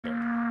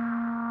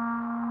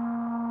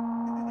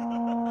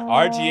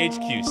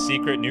RGHQ,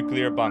 secret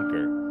nuclear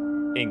bunker,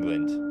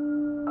 England.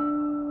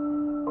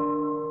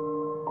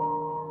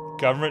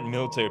 Government and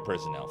military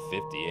personnel,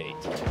 58.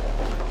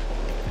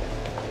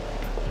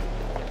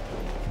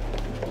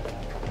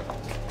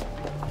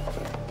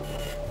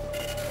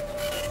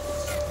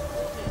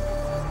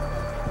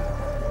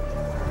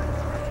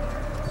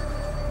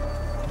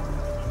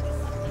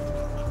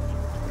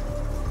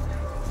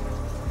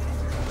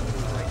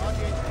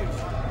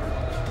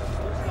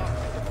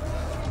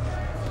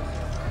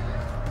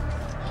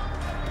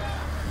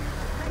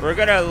 We're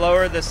gonna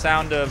lower the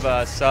sound of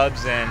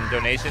subs and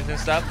donations and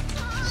stuff.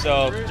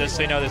 So just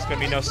so you know, there's gonna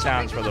be no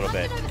sounds for a little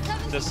bit,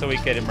 just so we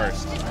get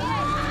immersed.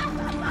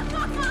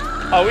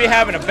 Oh, we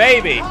having a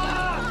baby!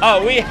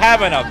 Oh, we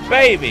having a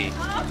baby!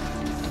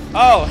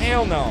 Oh,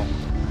 hell no!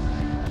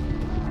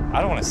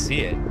 I don't want to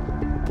see it.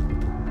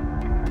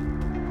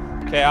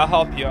 Okay, I'll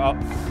help you.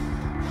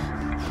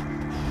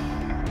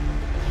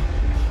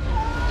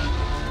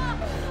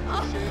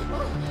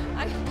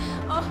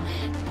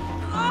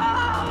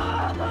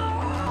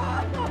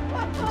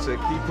 That's it,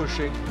 keep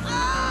pushing.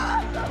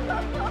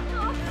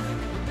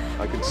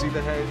 I can see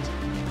the head.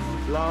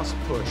 Last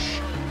push.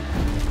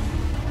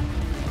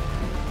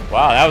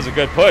 Wow, that was a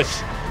good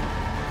push.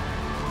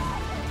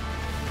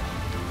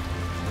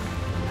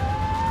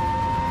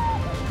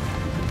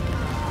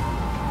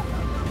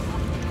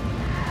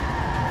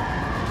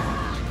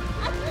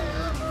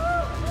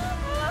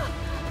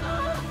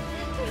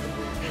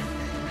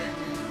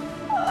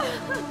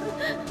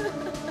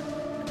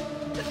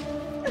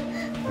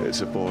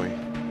 It's a boy.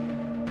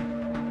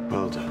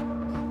 Well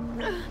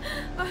done.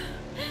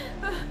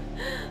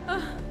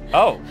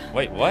 Oh,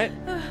 wait, what?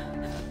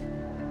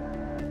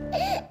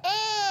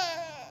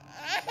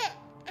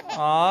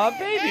 Aw,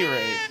 baby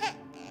rape.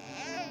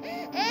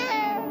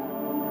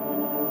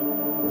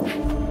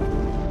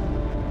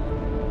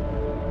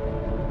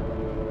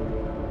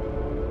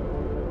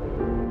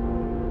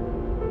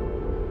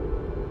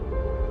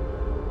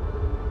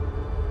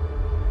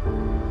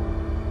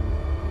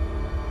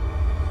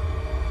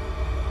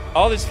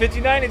 Oh, there's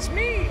 59, it's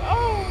me.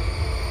 Oh.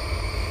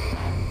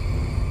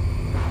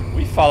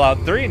 We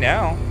Fallout 3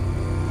 now.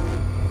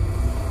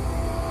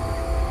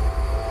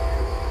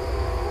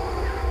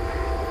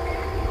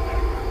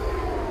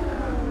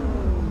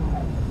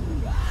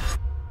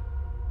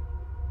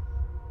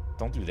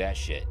 Don't do that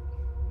shit.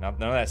 None of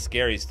that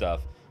scary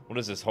stuff. What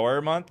is this,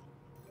 horror month?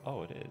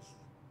 Oh, it is.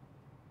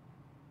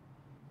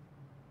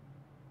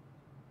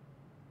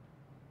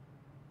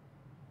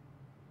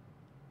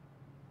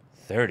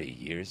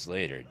 $30 years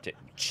later.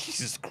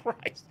 Jesus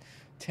Christ.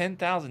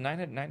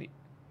 10,990.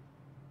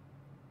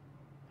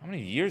 How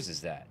many years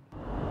is that?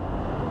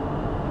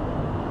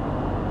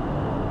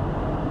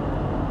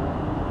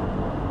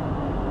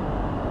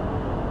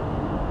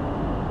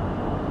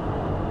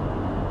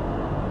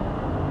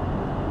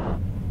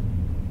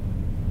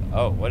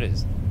 Oh, what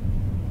is...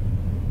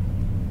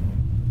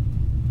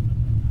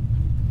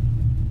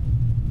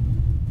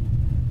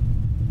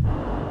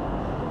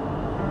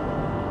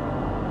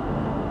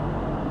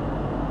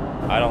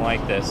 I don't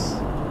like this.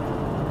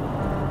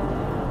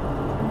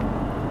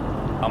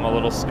 I'm a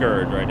little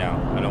scared right now.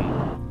 I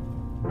don't...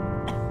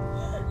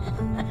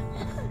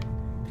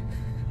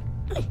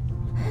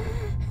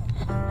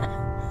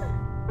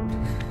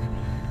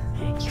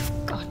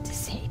 You've got to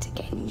say it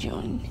again,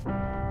 John.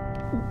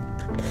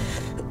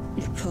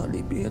 You'll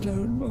probably be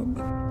alone, Mum.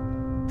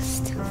 I'll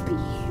still be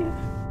here.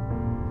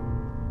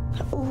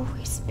 I'll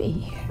always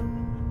be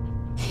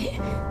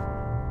here.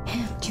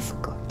 And you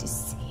forgot to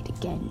say it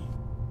again.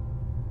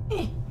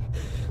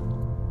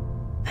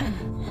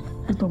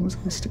 As long as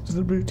I stick to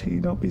the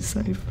routine, I'll be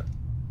safe.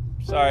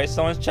 Sorry,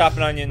 someone's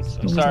chopping onions.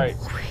 I'm sorry.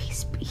 I'll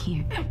always be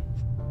here.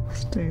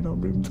 Stay in our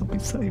rooms, I'll be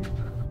safe.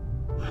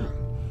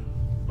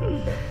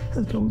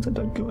 As long as I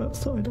don't go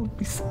outside, I'll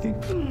be safe.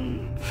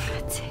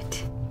 That's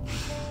it.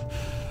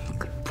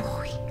 Good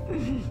boy.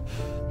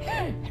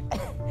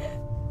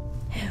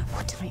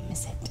 What time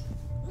is it?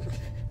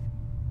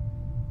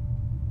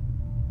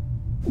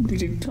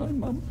 Bleeding time,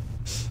 Mum.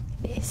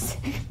 Yes.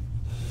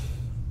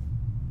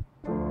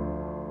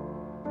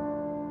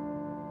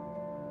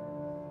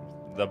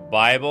 The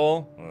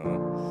Bible?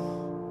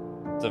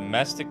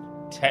 Domestic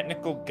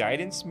Technical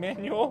Guidance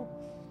Manual?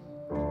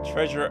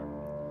 Treasure...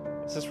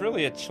 Is this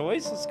really a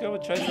choice? Let's go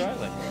with Treasure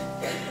Island.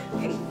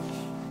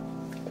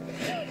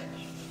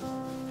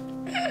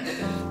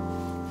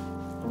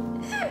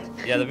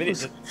 Yeah, the video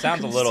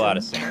sounds a little out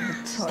of sync.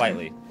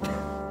 Slightly.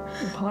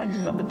 I'm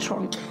hiding under the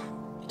trunk.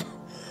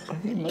 I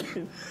think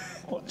maybe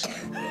watch.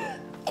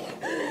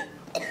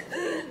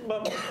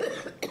 Mum.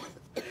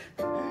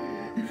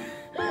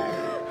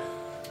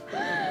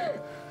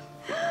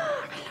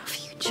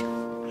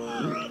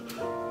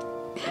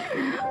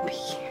 I'll be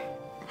here.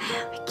 I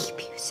keep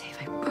you safe,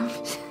 I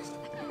promise.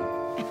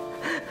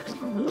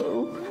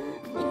 No.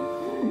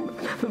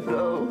 No.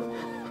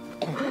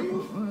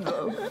 No.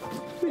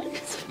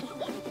 Please.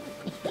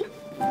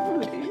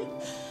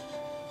 Please.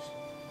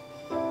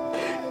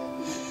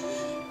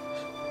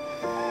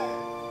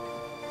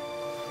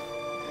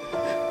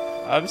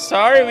 I'm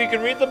sorry, we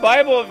can read the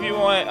Bible if you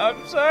want.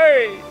 I'm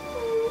sorry.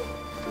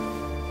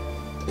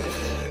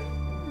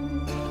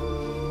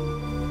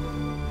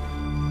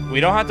 We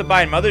don't have to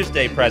buy a Mother's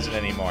Day present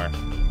anymore.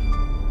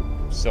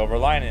 Silver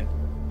lining.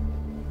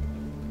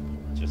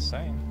 Just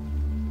saying.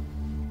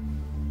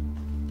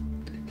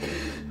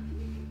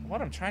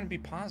 What? I'm trying to be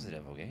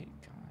positive, okay?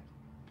 God.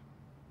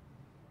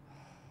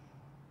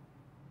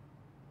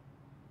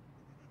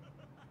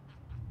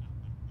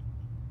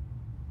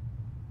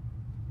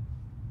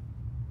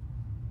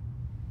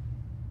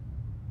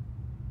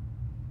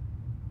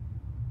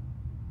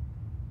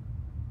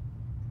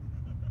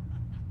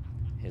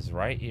 His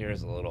right ear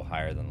is a little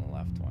higher than the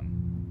left one.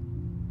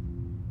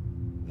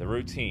 The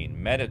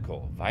routine,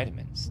 medical,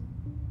 vitamins,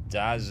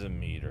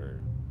 dosimeter,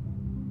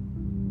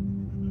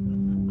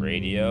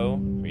 radio,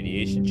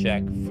 radiation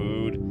check,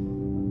 food,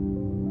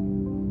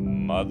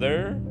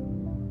 mother.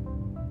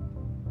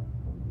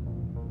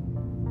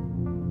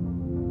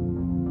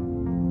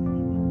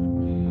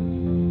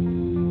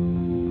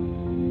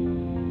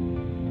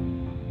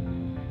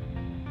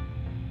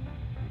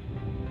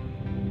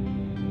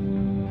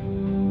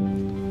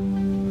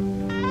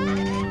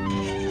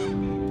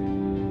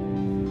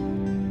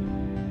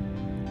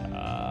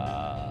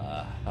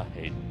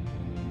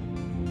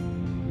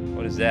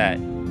 What is that?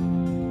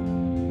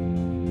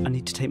 I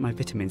need to take my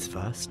vitamins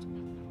first.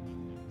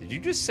 Did you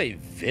just say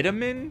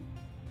vitamin?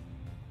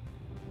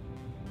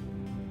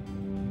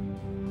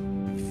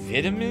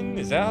 Vitamin?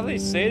 Is that how they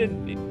say it?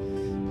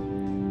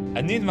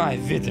 I need my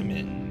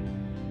vitamin.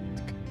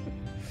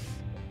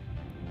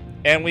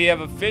 And we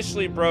have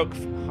officially broke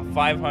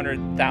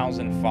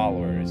 500,000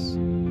 followers.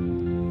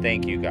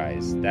 Thank you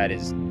guys. That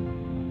is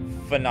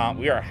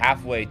phenomenal. We are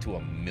halfway to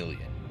 1 million.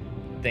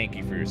 Thank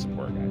you for your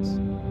support, guys.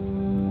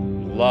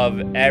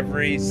 Love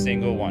every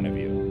single one of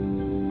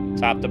you.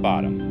 Top to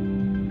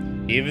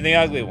bottom. Even the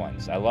ugly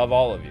ones. I love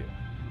all of you.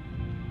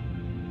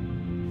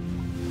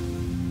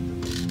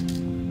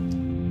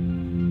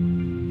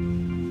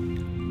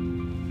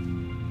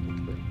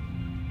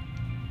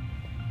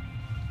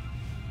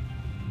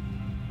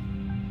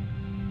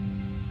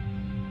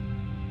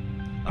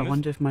 I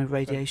wonder if my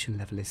radiation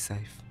level is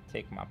safe.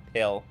 Take my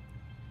pill.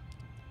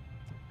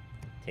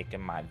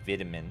 Taking my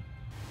vitamin.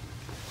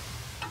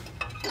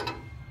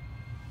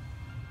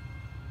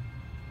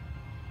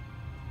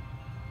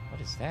 What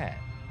is that?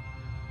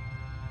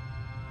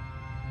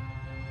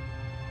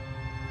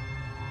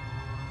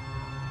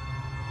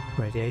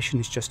 Radiation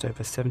is just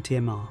over 70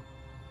 MR.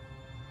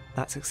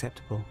 That's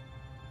acceptable.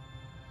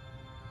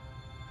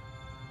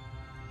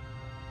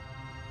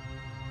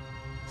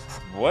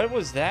 What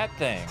was that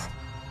thing?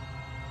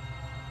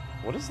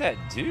 What does that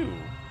do?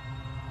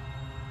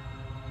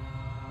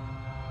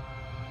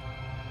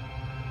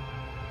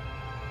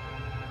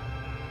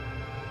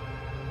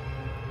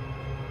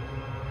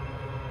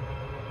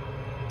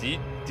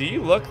 Do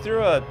you look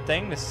through a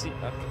thing to see?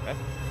 Okay.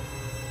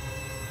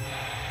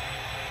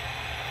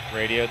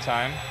 Radio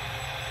time.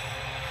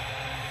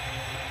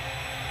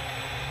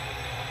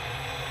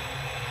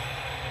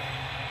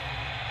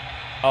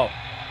 Oh.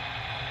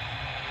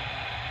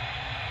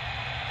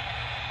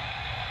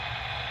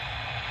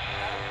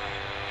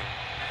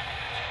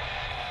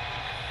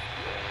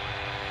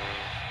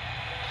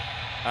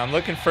 I'm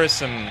looking for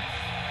some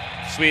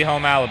Sweet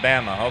Home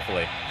Alabama,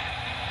 hopefully.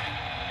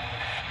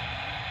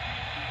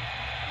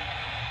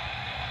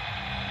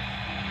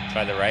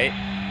 Try the right.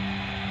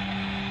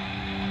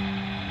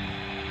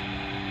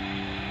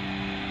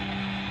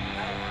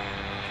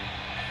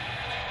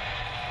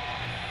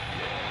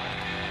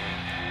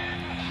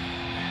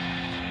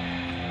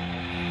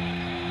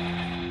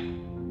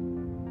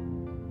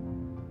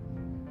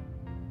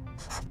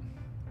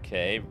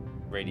 Okay,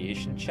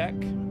 radiation check.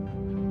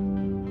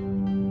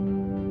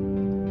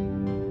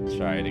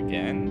 Try it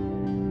again.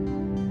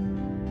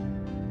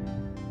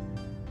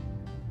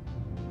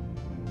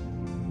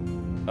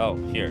 Oh,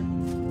 here.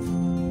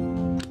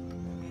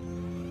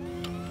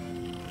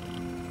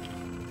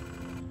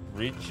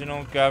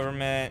 Regional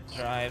government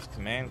drives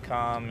command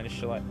comm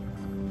initialize.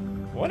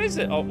 What is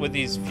it with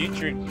these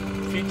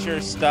future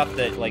stuff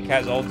that like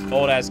has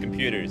old ass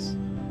computers?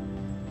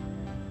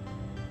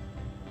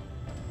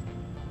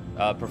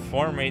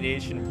 Perform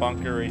radiation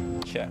bunker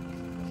check.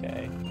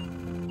 Okay.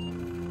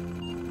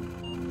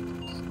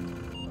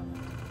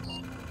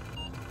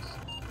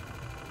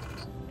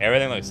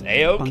 Everything looks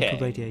A-okay.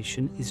 Bunker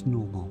radiation is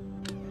normal.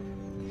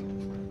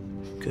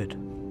 Good.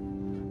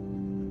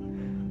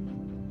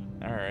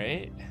 All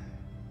right.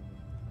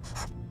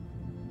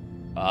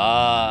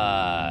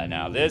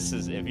 Now this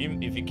is if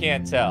you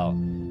can't tell,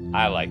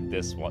 I like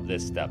this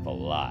step a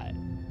lot.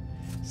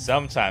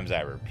 Sometimes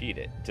I repeat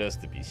it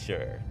just to be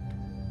sure.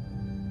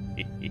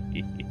 I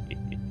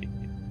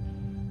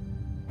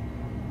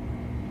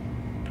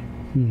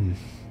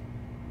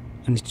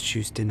need to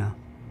choose dinner.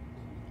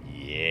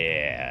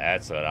 Yeah,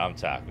 that's what I'm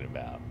talking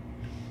about.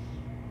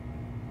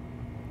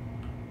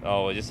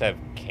 Oh, we just have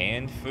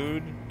canned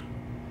food?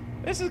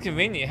 This is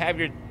convenient. Have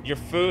your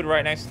food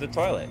right next to the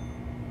toilet.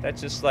 That's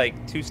just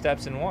like 2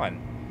 steps in one.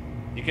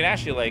 You can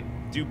actually like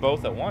do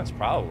both at once,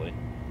 probably.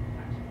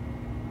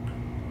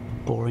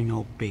 Boring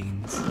old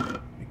beans.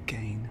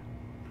 Again.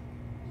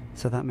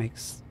 So that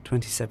makes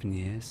 27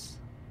 years,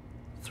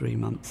 3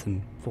 months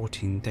and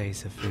 14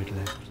 days of food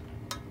left.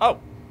 Oh,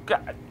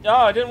 God. No,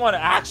 I didn't want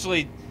to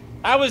actually...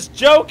 I was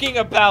joking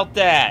about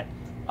that.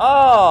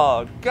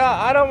 Oh,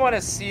 God. I don't want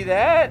to see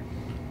that.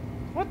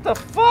 What the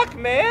fuck,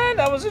 man?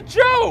 That was a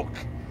joke.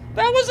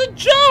 That was a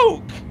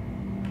joke.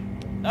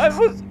 I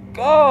was...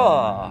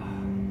 Oh.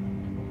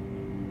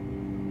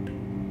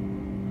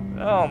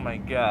 Oh, my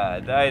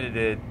God. I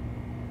did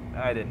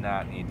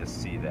not need to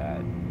see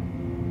that.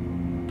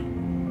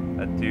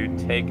 A dude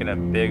taking a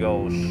big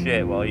old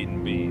shit while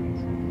eating beans.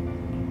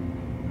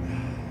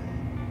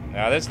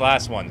 Now this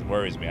last one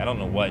worries me. I don't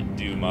know what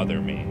do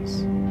mother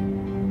means.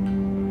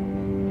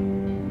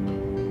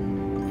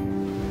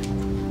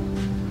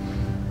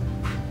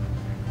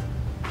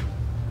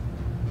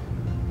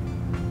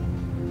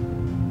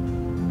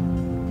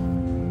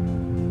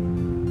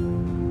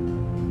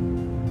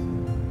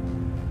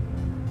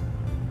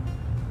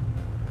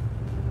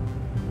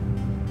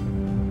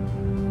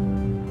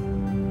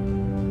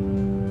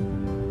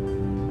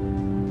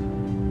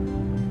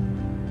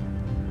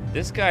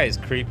 This guy is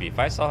creepy. If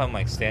I saw him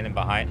like standing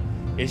behind,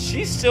 is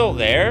she still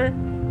there?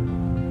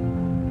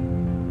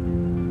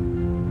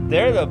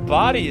 There, the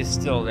body is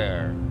still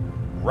there,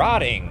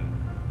 rotting.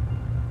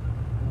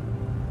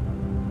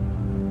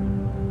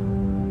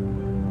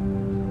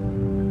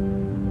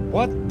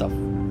 What the?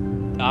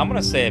 I'm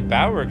gonna say it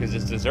bad word because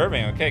it's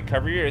deserving. Okay,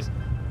 cover your ears.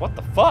 What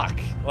the fuck?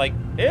 Like,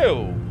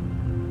 ew.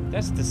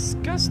 That's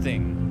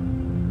disgusting.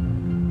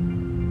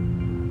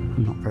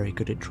 I'm not very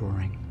good at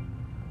drawing.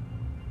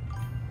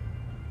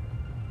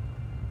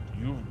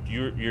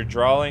 You're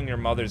drawing your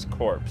mother's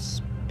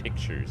corpse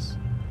pictures.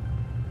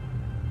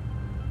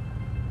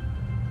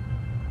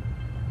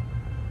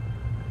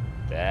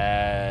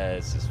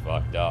 This is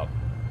fucked up.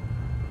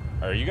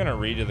 Are you gonna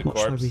read to the What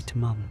corpse? shall I read to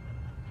Mum?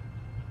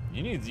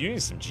 You need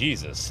some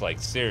Jesus, like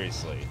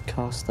seriously.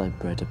 Cast thy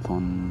bread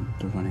upon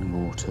the running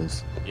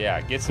waters.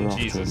 Yeah, get some for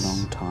Jesus. After a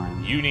long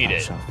time, You need thou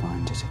it. shalt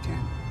find it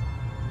again.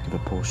 Give a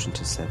portion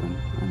to 7,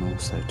 and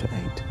also to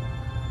 8.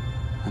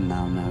 And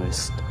thou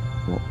knowest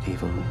what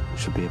evil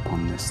should be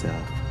upon this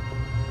earth.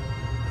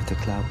 If the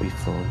cloud be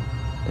full,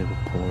 they will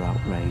pour out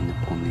rain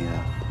upon the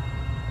earth.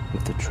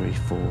 If the tree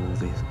fall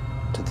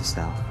to the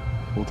south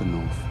or the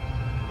north,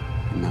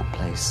 in that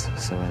place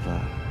soever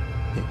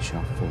it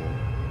shall fall,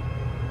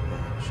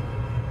 there shall be.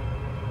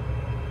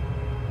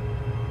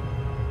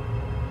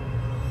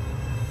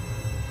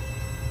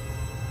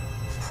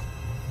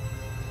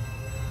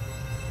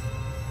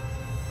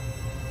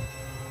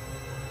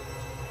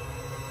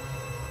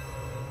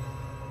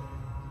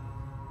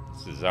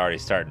 This is already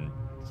starting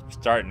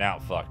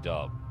out fucked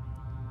up.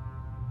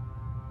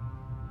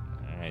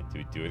 Alright, do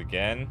we do it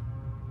again?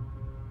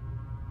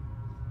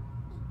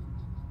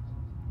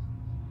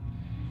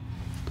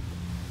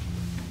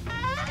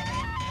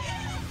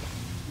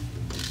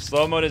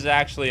 Slow mode is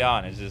actually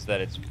on, it's just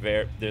that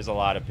there's a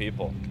lot of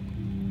people.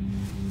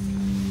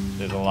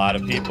 There's a lot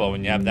of people.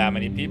 When you have that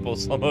many people,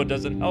 slow mode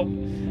doesn't help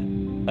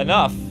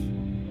enough.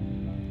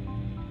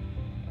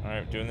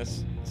 Alright, doing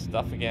this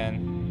stuff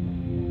again.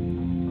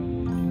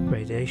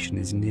 Radiation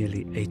is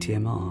nearly 80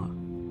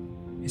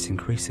 MR. It's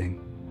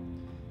increasing.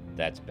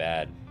 That's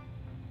bad.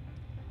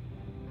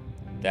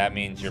 That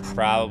means you're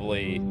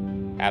probably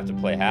have to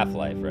play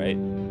Half-Life, right?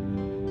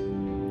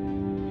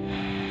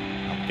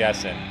 I'm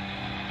guessing.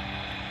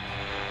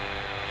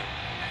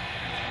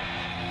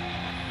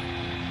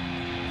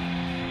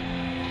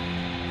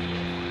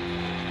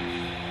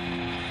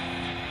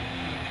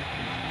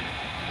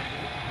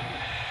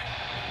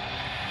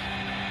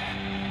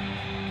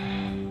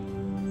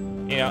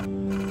 You know,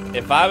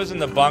 if I was in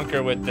the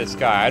bunker with this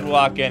guy, I'd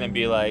walk in and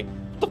be like,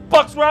 "What the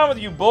fuck's wrong with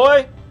you,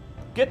 boy?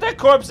 Get that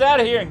corpse out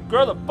of here and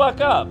grow the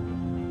fuck up."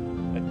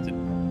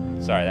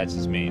 Sorry, that's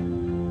just me.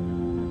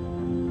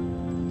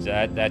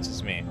 That's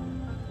just me.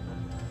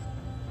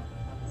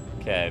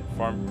 Okay,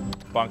 perform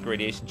bunker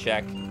radiation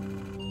check.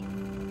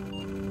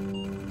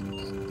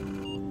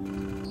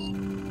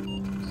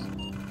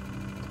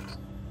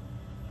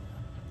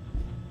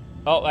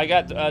 Oh, I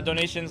got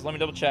donations. Let me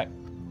double check.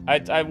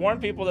 I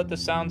warned people that the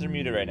sounds are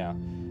muted right now.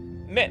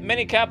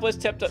 Mini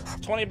Capitalist tipped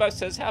 $20,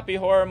 says Happy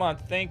Horror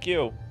Month. Thank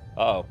you.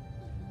 Uh-oh.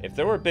 If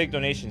there were big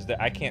donations,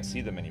 I can't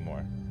see them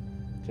anymore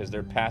because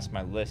they're past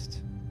my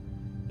list.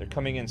 They're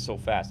coming in so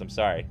fast. I'm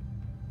sorry.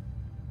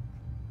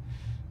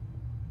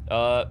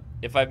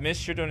 If I've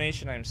missed your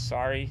donation, I'm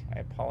sorry. I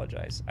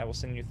apologize. I will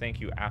send you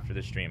thank you after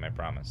the stream, I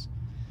promise.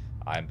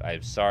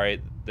 I'm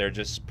sorry. They're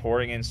just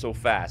pouring in so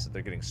fast that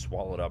they're getting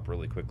swallowed up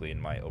really quickly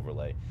in my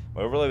overlay.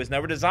 My overlay was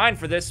never designed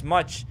for this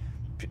much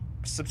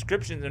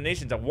subscription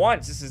donations at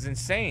once. This is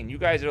insane. You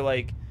guys are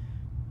like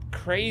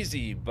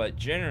crazy but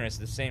generous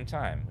at the same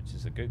time, which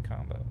is a good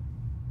combo.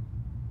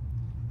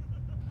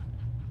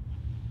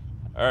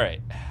 All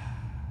right.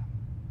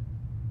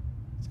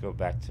 Let's go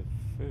back to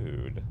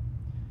food.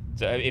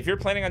 So if you're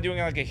planning on doing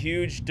like a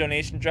huge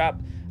donation drop,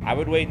 I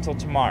would wait until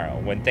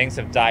tomorrow when things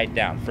have died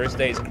down. First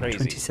day is crazy.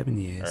 27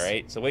 years. All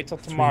right, so wait till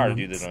tomorrow to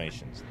do the months,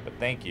 donations. But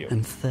thank you.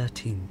 And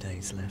 13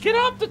 days left. Get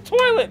off the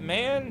toilet,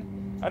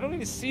 man! I don't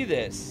need to see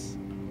this.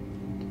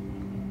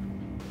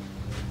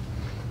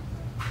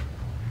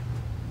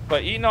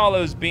 But eating all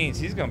those beans,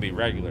 he's gonna be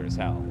regular as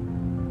hell.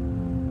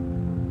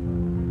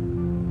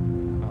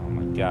 Oh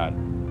my god.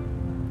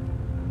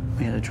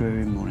 We had a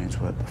dreary morning's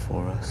work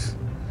before us,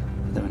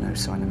 but there were no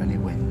sign of any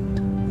wind,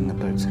 and the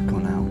boats had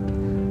gone out,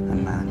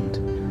 unmanned,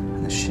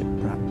 and the ship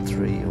wrapped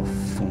 3 or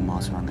 4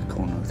 miles around the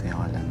corner of the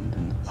island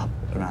and up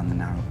around the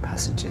narrow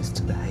passages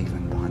to the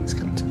haven behind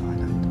Skeleton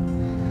Island.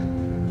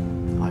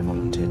 I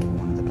volunteered for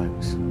one of the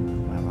boats,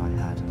 where I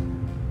had.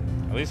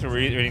 At least we're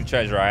reading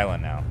Treasure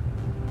Island now.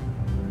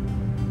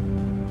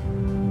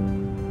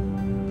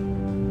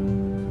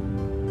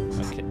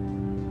 Okay.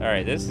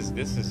 Alright, this is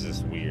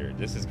just weird.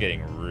 This is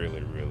getting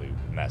really, really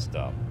messed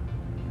up.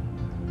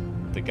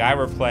 The guy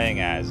we're playing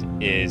as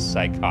is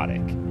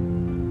psychotic.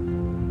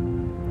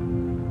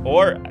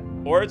 Or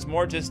it's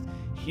more just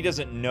he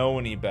doesn't know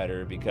any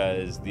better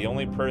because the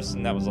only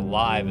person that was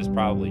alive is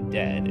probably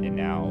dead, and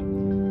now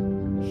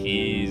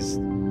he's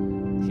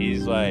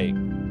like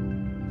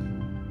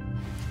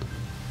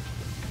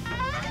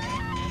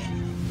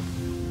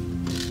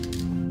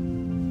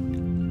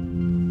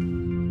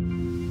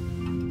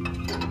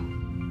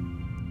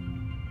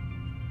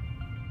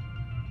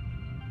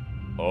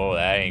oh,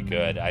 that ain't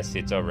good. I see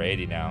it's over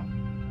 80 now.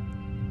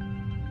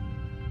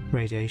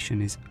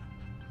 Radiation is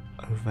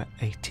over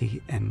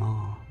 80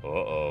 MR.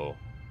 Uh-oh.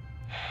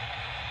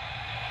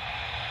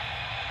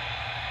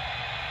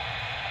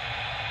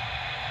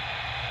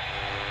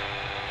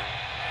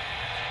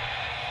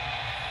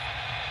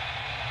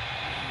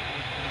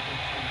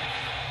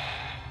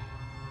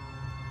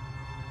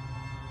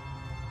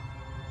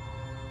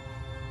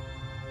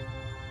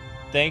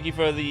 Thank you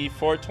for the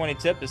 420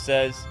 tip. It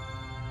says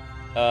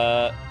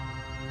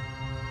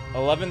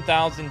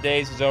 11,000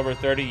 days is over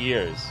 30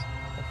 years.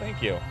 Well,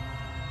 thank you.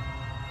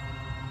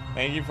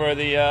 Thank you for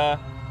the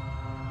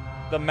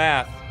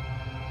math.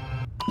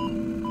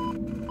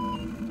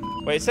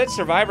 Wait, it said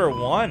Survivor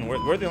 1.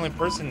 We're the only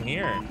person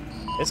here.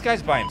 This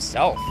guy's by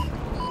himself.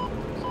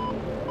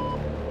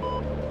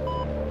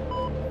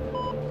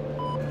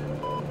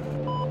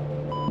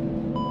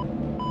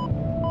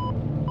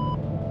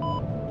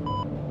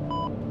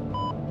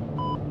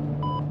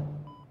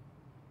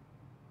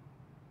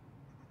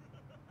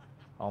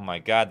 Oh my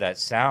god, that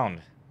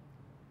sound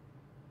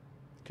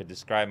could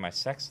describe my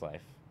sex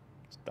life.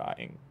 It's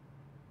dying.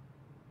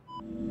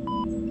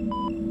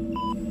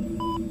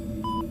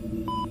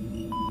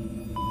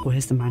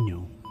 Where's the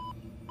manual?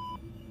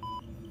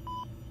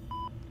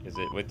 Is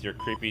it with your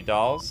creepy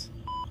dolls?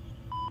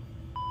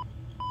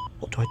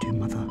 What do I do,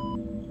 Mother?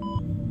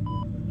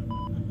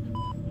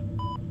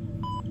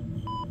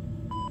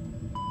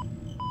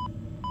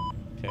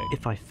 Okay.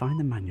 If I find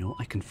the manual,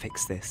 I can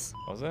fix this.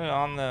 Wasn't it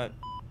on the...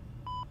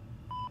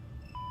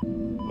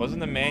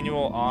 Wasn't the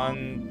manual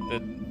on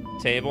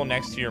the table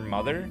next to your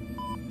mother?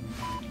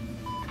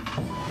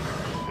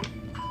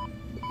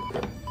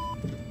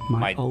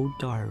 My old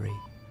diary.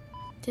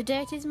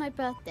 Today it is my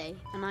birthday,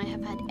 and I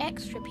have had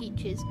extra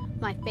peaches,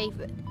 my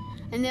favourite,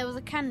 and there was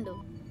a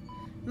candle.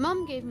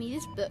 Mum gave me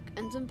this book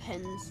and some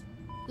pens.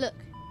 Look,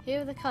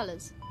 here are the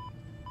colours.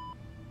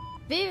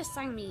 Vera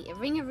sang me a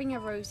ring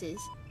of roses.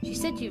 She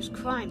said she was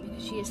crying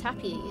because she is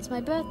happy it's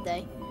my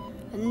birthday.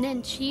 And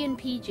then she and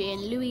PJ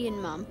and Louie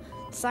and Mum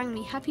sang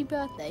me happy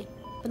birthday,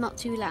 but not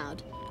too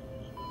loud.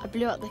 I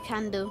blew out the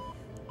candle.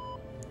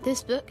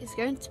 This book is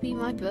going to be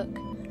my book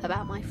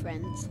about my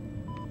friends.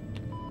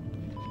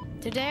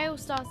 Today I will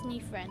start a new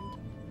friend.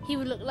 He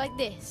will look like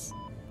this.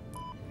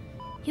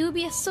 He will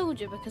be a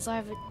soldier because I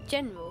have a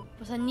general,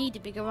 but I need a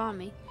bigger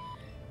army.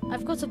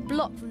 I've got a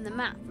block from the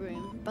map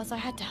room, but I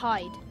had to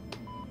hide.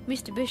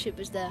 Mr. Bishop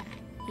was there.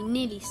 He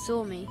nearly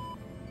saw me.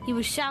 He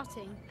was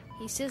shouting.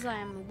 He says I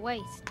am a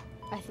waste.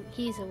 I think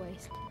he is a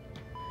waste.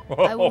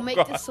 I will make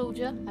the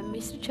soldier, and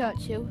Mr.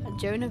 Churchill and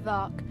Joan of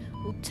Arc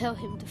will tell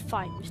him to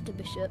fight Mr.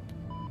 Bishop.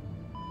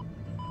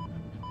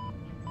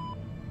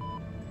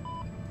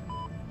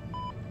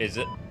 Is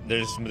it?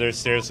 There's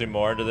seriously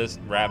more to this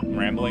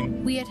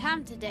rambling? We had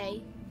ham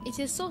today. It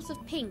is sort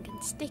of pink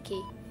and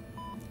sticky.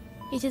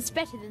 It is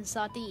better than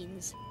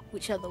sardines,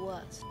 which are the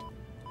worst.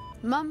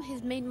 Mum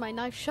has made my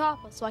knife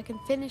sharper so I can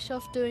finish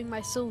off doing my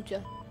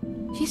soldier.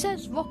 She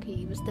says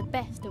Rocky was the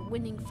best at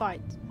winning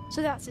fights,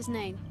 so that's his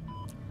name.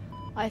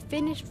 I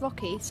finished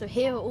Rocky, so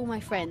here are all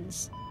my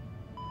friends.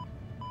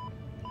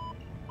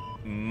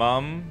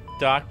 Mum,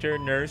 Doctor,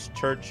 Nurse,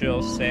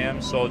 Churchill,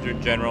 Sam, Soldier,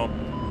 General,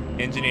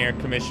 Engineer,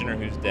 Commissioner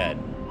who's dead.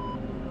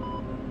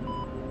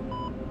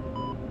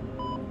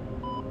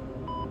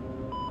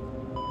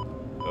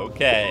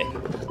 Okay.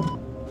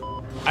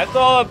 I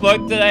saw a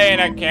book today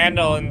and a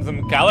candle and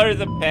some colors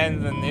of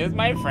pens, and here's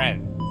my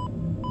friend.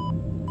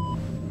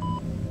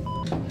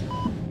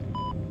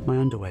 My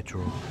underwear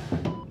drawer.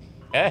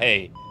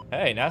 Hey,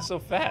 not so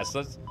fast.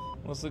 Let's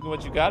look at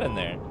what you got in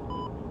there.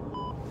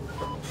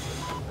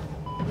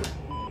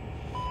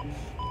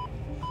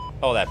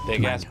 Oh, that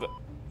big ass.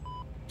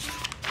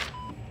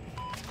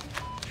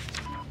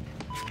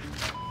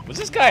 Was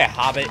this guy a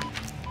hobbit?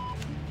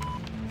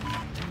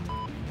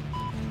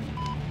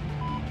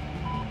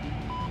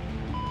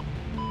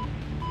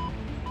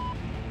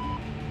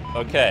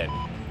 Okay.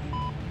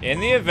 In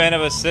the event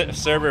of a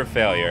server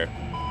failure,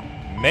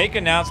 make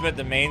announcement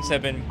the mains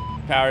have been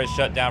power is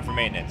shut down for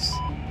maintenance.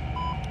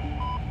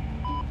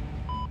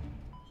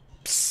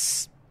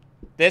 Psst.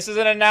 This is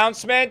an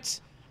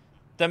announcement.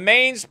 The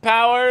mains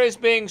power is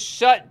being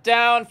shut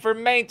down for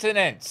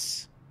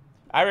maintenance.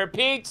 I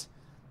repeat,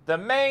 the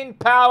main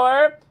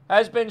power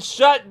has been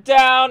shut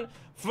down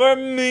for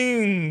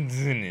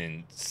maintenance.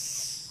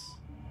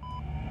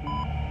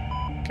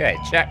 Okay,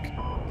 check.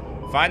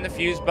 Find the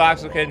fuse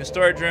box located in the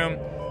storage room.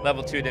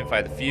 Level 2,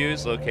 identify the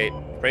fuse. Locate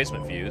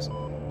replacement fuse.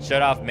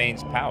 Shut off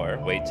mains power.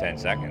 Wait 10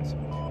 seconds.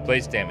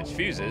 Place damaged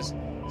fuses.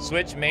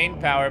 Switch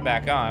main power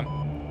back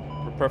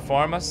on.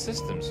 Perform a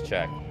systems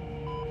check.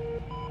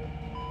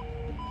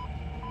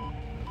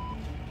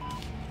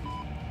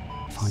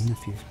 Find the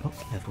fuse box,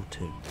 level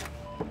 2.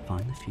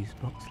 Find the fuse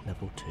box,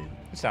 level 2.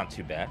 It's not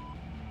too bad.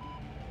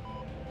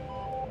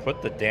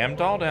 Put the damn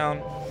doll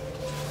down.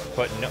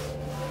 Put no...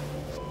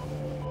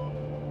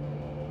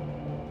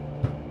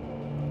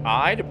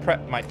 to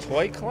prep my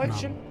toy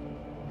collection?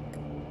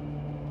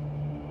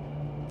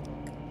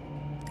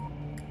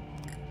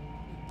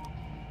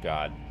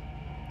 God.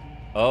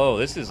 Oh,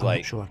 this is I'm like...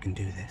 not sure I can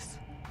do this.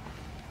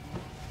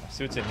 Let's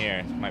see what's in here.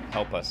 It might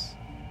help us.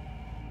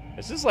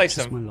 This is like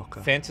Just my some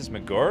locker.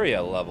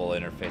 Phantasmagoria level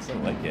interface. I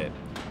like it.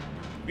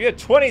 We had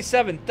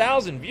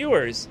 27,000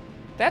 viewers.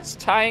 That's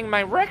tying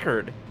my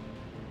record.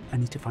 I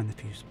need to find the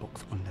fuse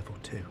box on level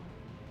 2.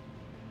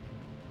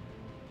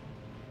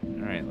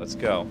 Alright, let's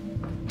go.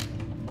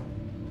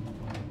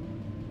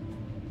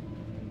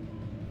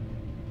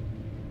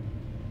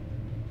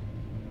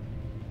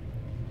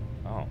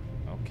 Oh,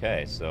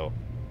 okay, so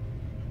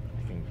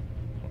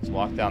let's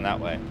walk down that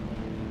way.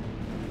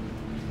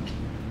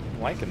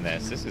 I'm liking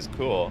this. This is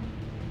cool.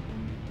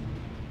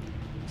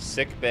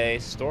 Sick bay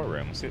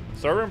storeroom.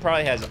 Storeroom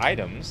probably has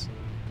items,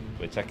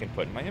 which I can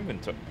put in my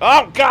inventory.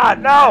 Oh God,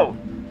 no!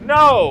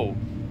 No!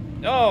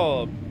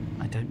 Oh!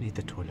 I don't need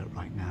the toilet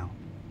right now.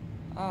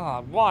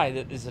 Ah, why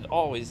is it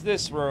always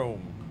this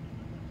room?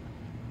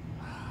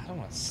 I don't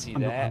want to see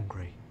I'm that. not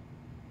hungry.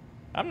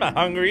 I'm not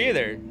hungry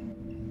either.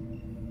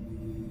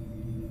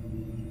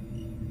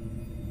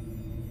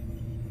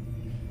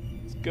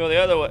 Let's go the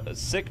other way.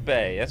 Sick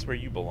bay. That's where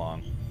you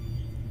belong.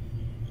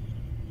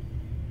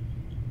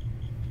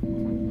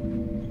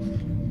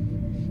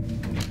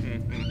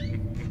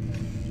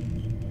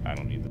 I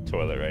don't need the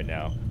toilet right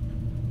now.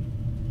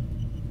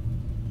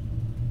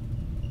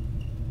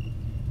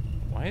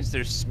 Why is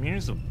there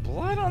smears of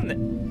blood on the...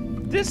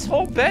 This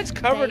whole bed's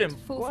covered Date, in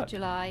 4th blood. of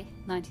July,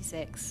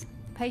 96.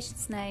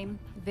 Patient's name,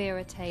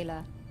 Vera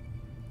Taylor.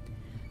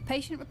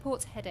 Patient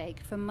reports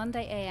headache from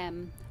Monday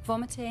AM,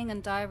 vomiting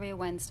and diarrhea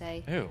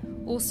Wednesday. Ew.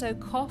 Also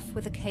cough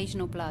with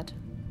occasional blood.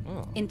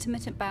 Oh.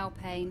 Intermittent bowel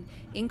pain,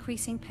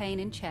 increasing pain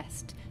in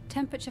chest,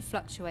 temperature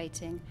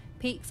fluctuating,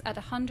 peaks at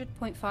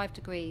 100.5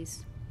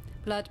 degrees.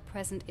 Blood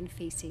present in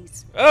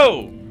feces.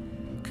 Oh!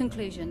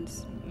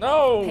 Conclusions.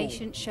 No!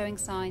 Patient showing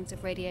signs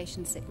of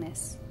radiation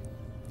sickness.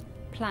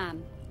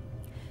 Plan.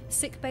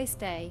 Sick bay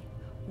stay.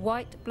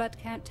 White blood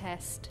count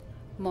test.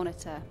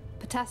 Monitor.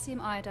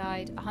 Potassium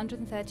iodide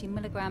 130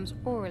 milligrams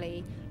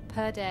orally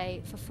per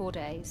day for 4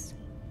 days.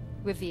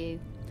 Review.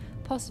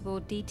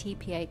 Possible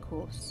DTPA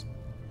course.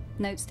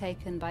 Notes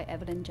taken by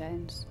Evelyn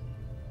Jones.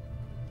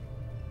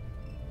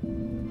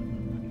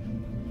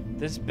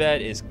 This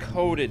bed is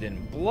coated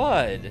in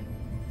blood.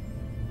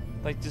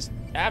 Like, just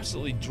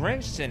absolutely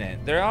drenched in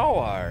it. They all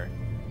are.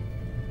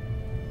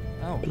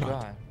 Oh, Blood.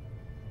 God.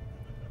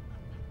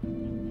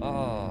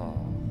 Oh.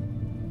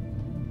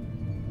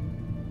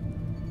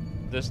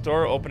 This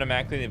door will open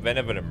automatically in the event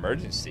of an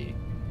emergency.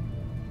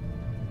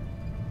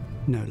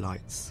 No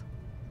lights.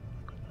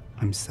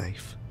 I'm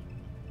safe.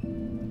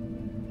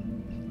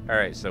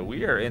 Alright, so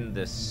we are in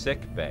the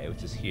sick bay,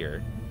 which is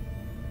here.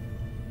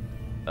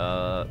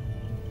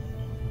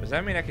 Does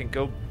that mean I can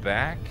go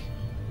back?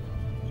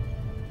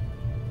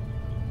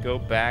 Go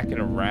back and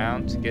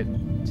around to get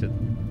to...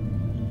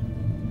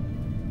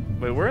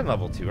 Wait, we're in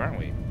level 2, aren't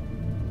we?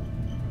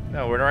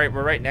 No,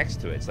 we're right next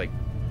to it. It's like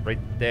right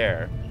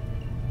there.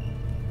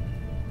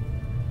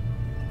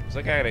 It's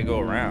like I gotta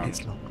go around.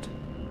 It's locked.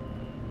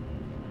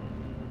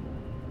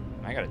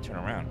 I gotta turn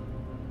around.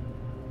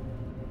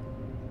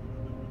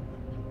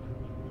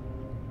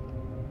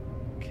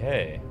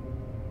 Okay.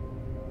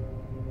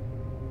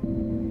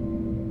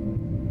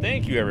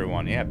 Thank you,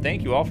 everyone. Yeah,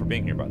 thank you all for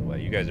being here, by the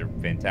way. You guys are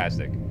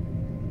fantastic.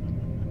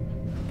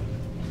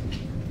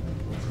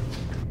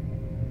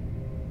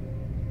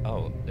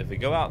 Oh, if we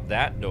go out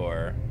that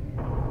door...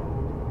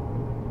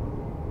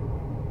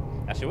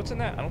 Actually, what's in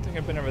that? I don't think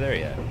I've been over there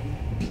yet.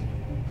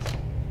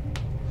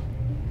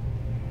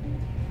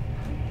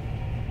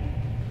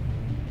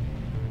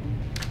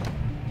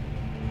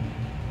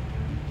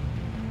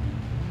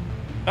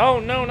 Oh,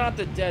 no, not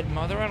the dead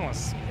mother. I don't want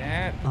to see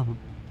that.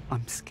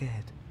 I'm scared.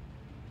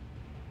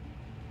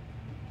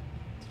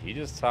 Did he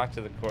just talk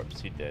to the corpse?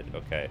 He did.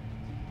 Okay.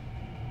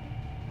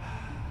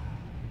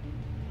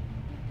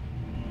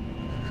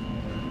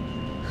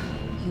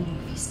 You know,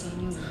 if you stay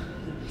in your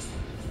room, you'll be safe.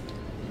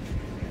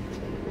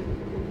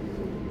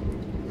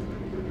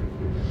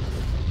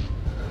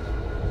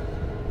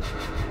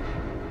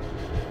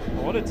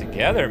 Hold it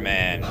together,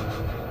 man.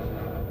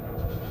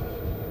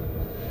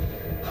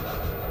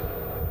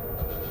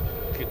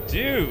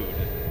 Dude.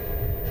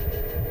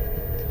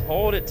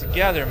 Hold it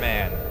together,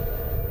 man.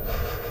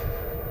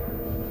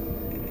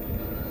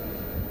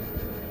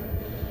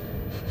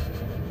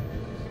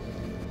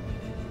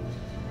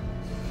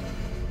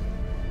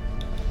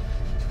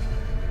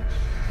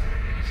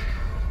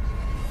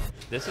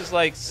 This is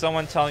like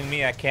someone telling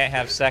me I can't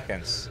have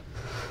seconds.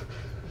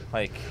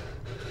 Like,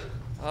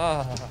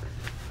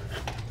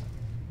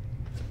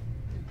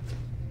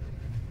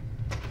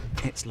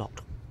 It's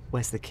locked.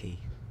 Where's the key?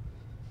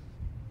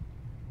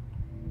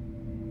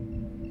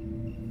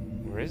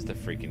 Where is the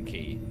freaking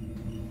key?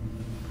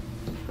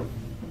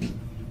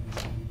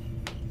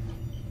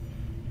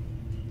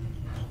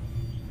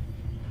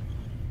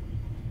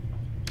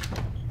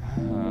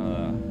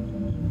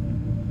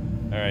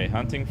 Alright,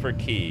 hunting for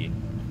key.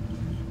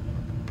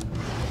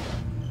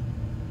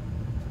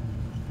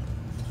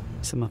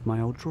 Some of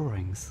my old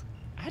drawings.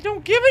 I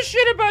don't give a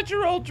shit about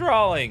your old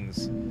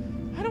drawings.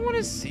 I don't want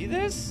to see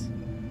this.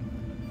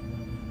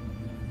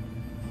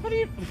 What do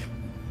you...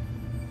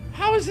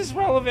 How is this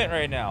relevant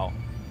right now?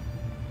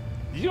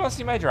 You want to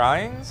see my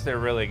drawings? They're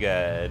really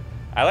good.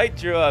 I like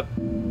drew a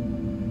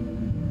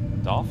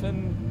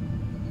dolphin.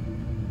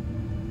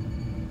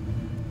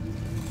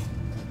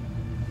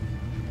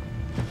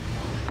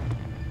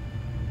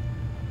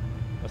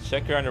 Let's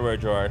check your underwear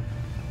drawer.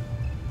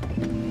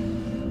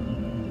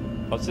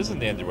 Oh, this isn't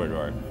the underwear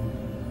drawer.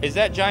 Is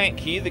that giant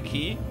key the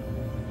key?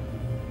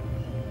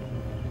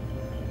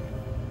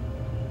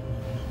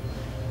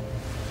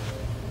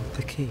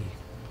 The key.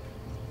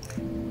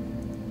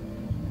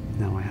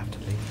 Now I have to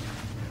leave.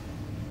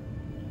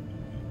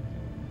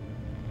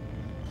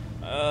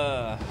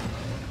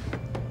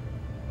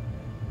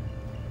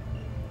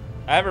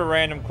 I have a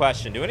random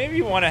question. Do any of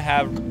you want to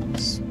have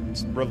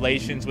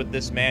relations with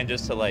this man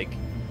just to, like,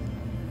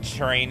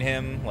 train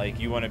him? Like,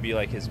 you want to be,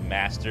 like, his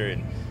master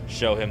and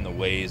show him the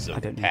ways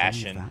of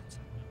passion? Need any of that.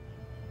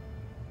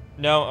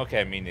 No?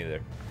 Okay, me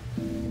neither.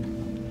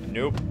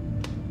 Nope.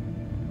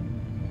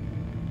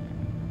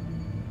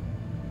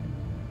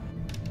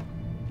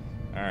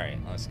 Alright,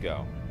 let's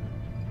go.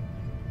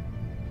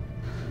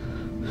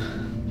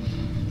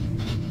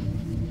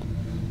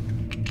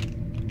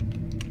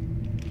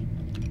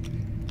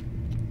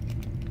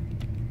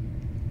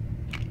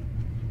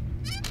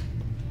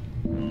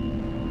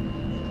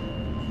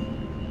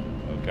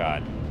 Oh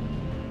God.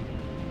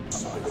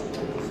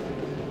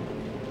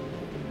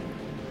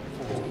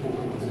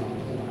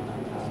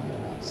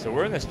 So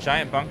we're in this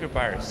giant bunker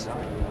by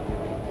ourselves.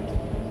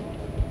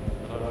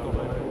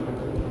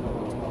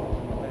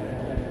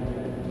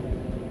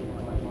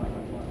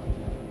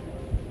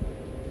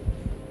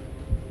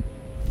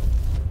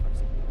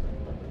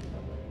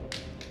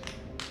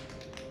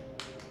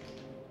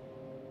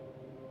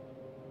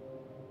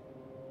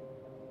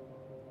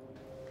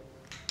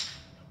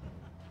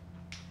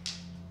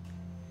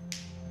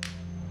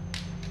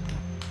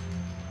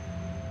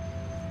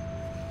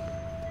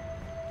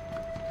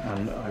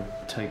 And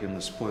I've taken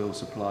the spoil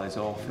supplies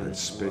off And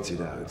spit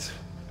it out.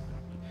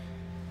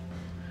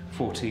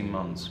 14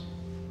 months,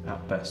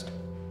 at best.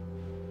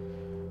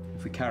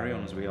 If we carry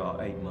on as we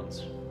are, 8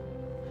 months.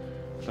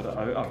 But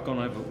I've gone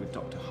over it with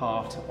Dr.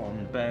 Hart.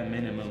 On bare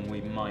minimum,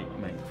 we might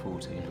make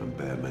 14. And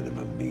bare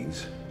minimum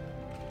means?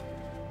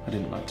 I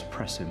didn't like to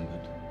press him,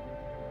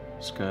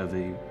 but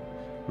scurvy,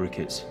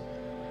 rickets.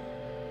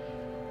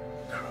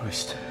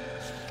 Christ.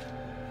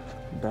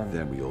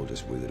 Then we all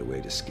just withered away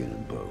to skin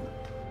and bone.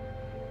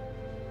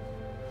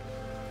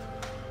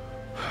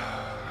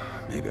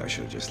 Maybe I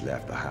should have just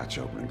left the hatch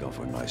open and gone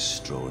for a nice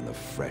stroll in the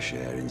fresh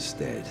air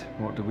instead.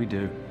 What do?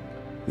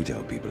 We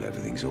tell people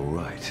everything's all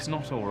right. It's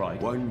not all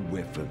right. One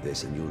whiff of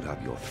this and you'll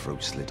have your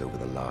throat slit over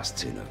the last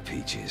tin of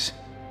peaches.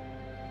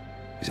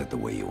 Is that the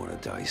way you want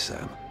to die,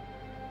 Sam?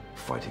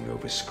 Fighting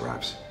over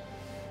scraps?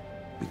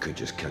 We could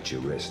just cut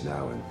your wrist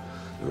now and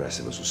the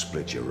rest of us will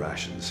split your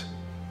rations.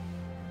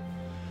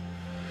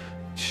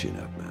 Chin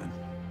up, man.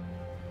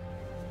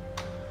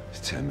 It's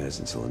 10 minutes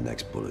until the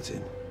next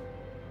bulletin.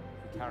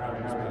 Fighting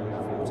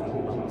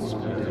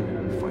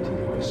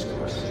over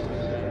scraps.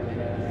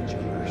 Split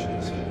your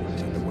rations.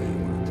 Is that the way you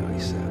want to die,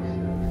 Sam?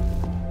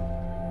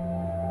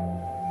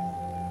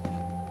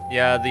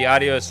 Yeah, the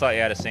audio is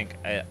slightly out of sync.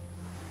 I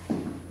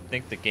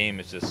think the game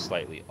is just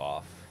slightly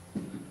off.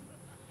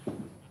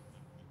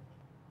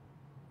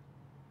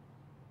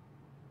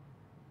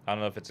 I don't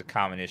know if it's a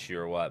common issue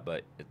or what,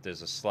 but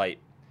there's a slight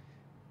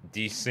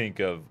desync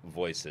of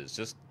voices.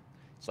 Just,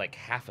 it's like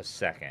half a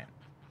second.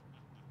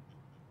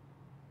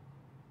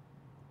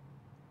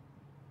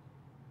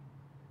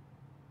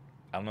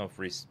 I don't know if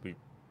we